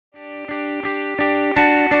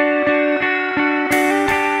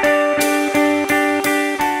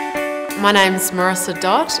My name's Marisa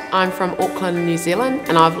Dodd. I'm from Auckland, New Zealand,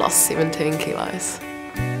 and I've lost 17 kilos.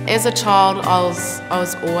 As a child, I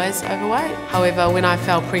was always overweight. However, when I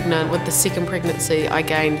fell pregnant with the second pregnancy, I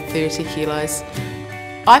gained 30 kilos.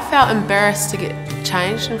 I felt embarrassed to get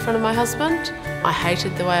changed in front of my husband. I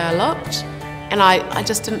hated the way I looked, and I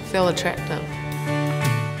just didn't feel attractive.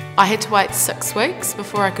 I had to wait 6 weeks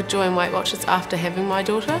before I could join Weight Watchers after having my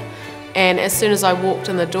daughter. And as soon as I walked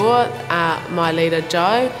in the door, my leader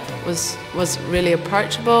Joe was really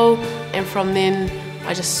approachable, and from then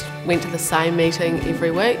I just went to the same meeting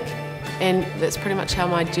every week, and that's pretty much how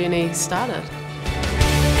my journey started.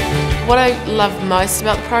 What I love most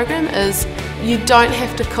about the program is you don't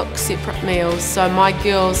have to cook separate meals, so my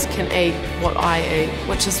girls can eat what I eat,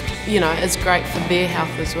 which is, is great for their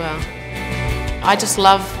health as well. I just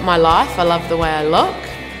love my life, I love the way I look,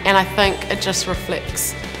 and I think it just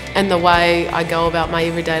reflects in the way I go about my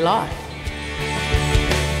everyday life.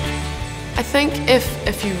 I think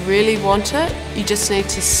if you really want it, you just need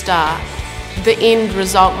to start. The end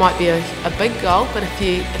result might be a big goal, but if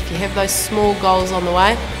you have those small goals on the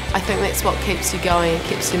way, I think that's what keeps you going and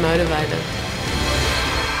keeps you motivated.